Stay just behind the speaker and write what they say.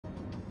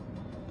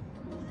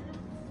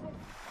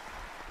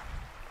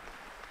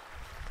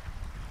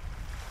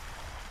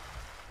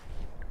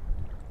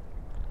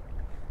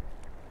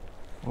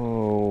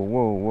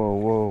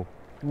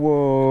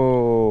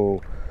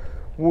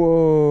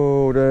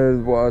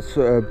was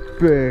a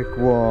big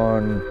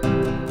one.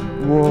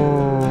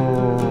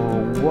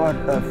 Whoa, what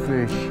a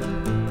fish.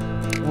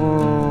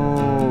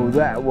 Whoa,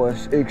 that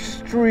was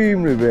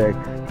extremely big.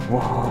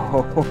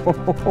 Whoa.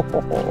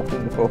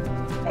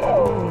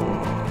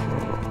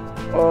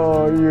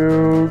 Oh, are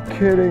you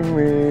kidding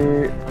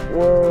me?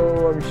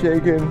 Whoa, I'm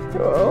shaking.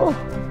 Oh,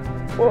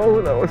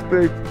 whoa, that was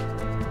big.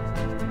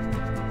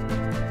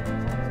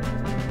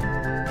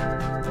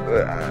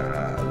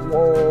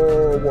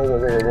 Whoa, whoa, whoa,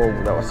 whoa,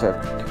 whoa, that was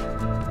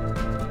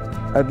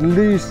at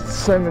least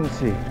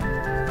 70.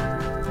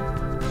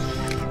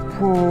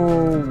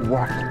 Whoa,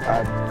 what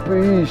a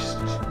beast.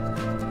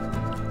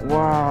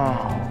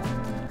 Wow.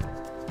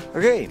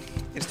 Okay,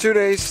 it's 2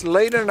 days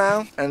later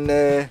now, and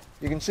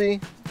you can see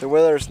the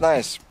weather is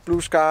nice. Blue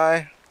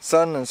sky,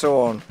 sun, and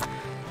so on.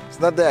 It's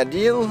not the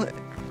ideal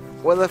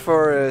weather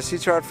for sea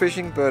trout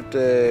fishing, but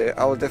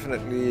I will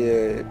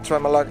definitely try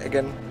my luck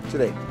again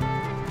today.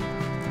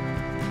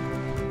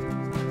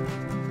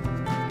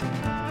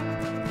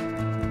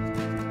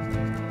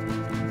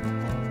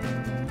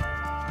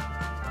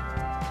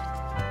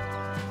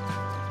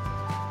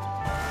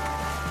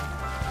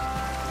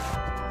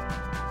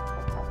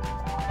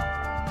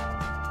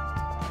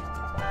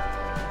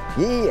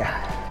 Yeah,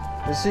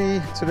 you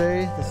see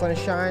today the sun is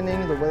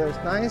shining, the weather is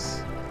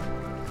nice.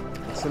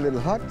 It's a little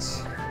hot.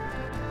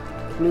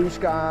 Blue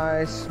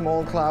skies,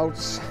 small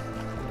clouds.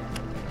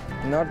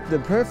 Not the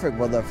perfect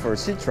weather for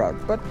sea trout,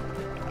 but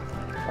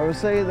I would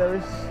say there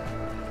is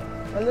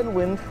a little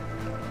wind,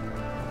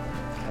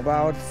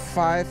 about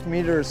 5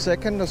 meters a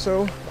second or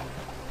so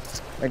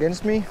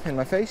against me in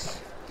my face.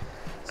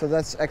 So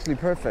that's actually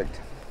perfect.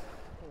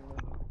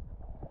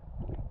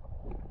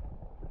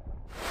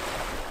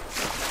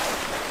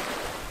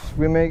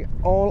 We make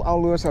all our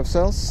lures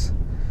ourselves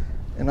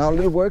in our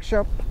little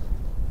workshop,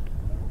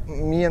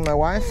 me and my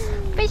wife.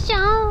 Fish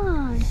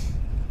on!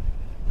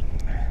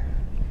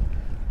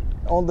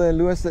 All the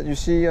lures that you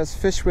see us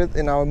fish with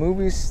in our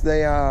movies,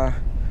 they are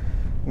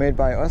made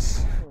by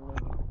us.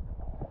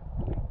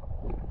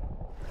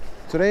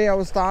 Today I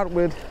will start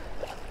with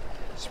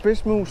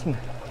spidsmusen,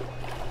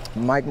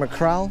 Mike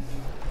mackerel,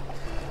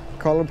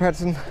 color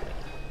pattern.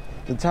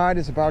 The tide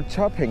is about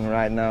topping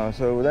right now,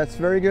 so that's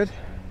very good.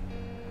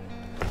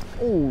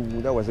 Oh,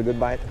 that was a good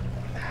bite.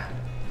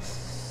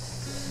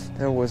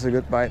 That was a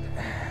good bite.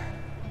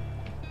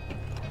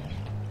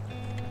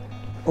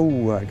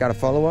 Oh, I got a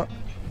follower.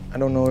 I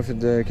don't know if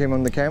it came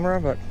on the camera,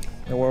 but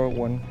there were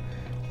one.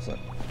 It's a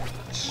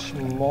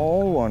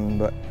small one,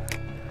 but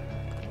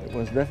it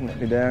was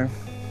definitely there.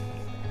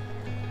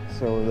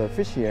 So the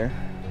fish here,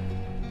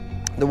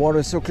 the water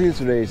is so clear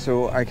today,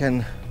 so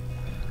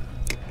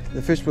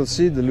the fish will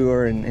see the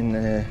lure in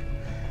a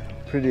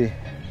pretty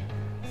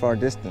far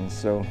distance.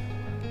 So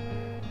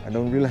I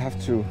don't really have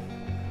to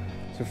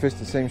fish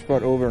the same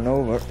spot over and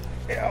over.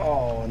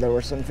 Oh, there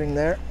was something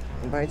there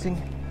biting.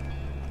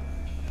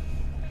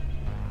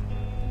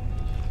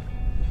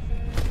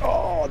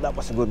 Oh, that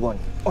was a good one.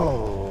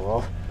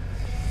 Oh,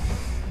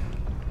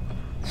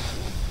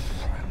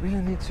 I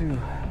really need to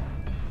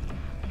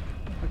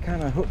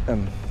kind of hook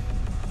them.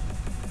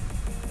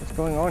 What's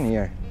going on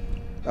here?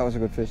 That was a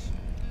good fish.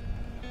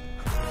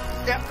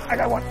 Yeah, I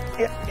got one.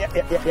 Yeah.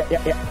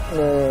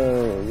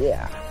 Oh,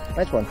 yeah,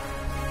 nice one.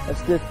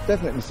 That's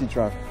definitely sea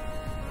trout.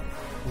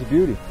 It's a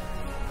beauty.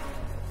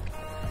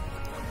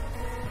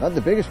 Not the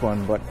biggest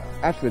one, but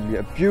absolutely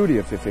a beauty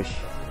of a fish.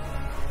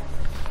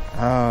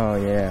 Oh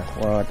yeah,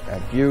 what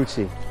a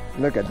beauty.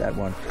 Look at that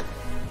one.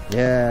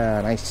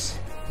 Yeah, nice.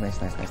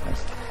 Nice. I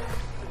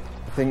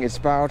think it's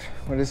about,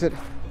 what is it?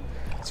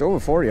 It's over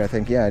 40, I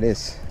think. Yeah, it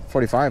is.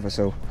 45 or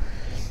so.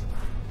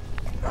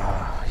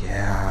 Oh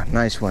yeah,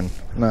 nice one.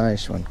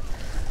 Nice.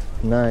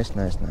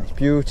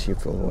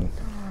 Beautiful one.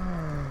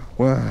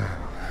 Wow.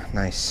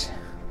 Nice.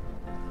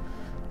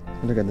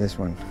 Look at this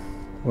one.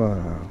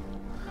 Wow.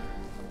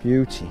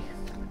 Beauty.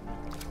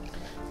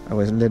 I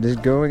will let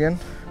it go again.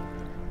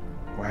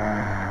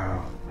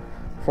 Wow.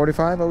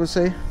 45, I would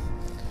say.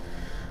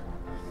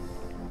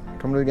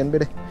 Come again,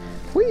 Biddy.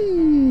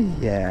 Whee!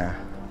 Yeah.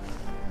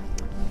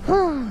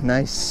 Oh,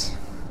 nice.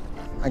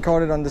 I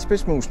caught it on the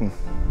spidsmusen.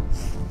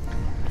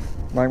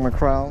 Mike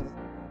mackerel.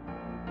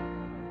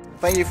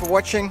 Thank you for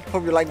watching.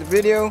 Hope you liked the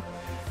video.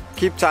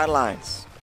 Keep tight lines.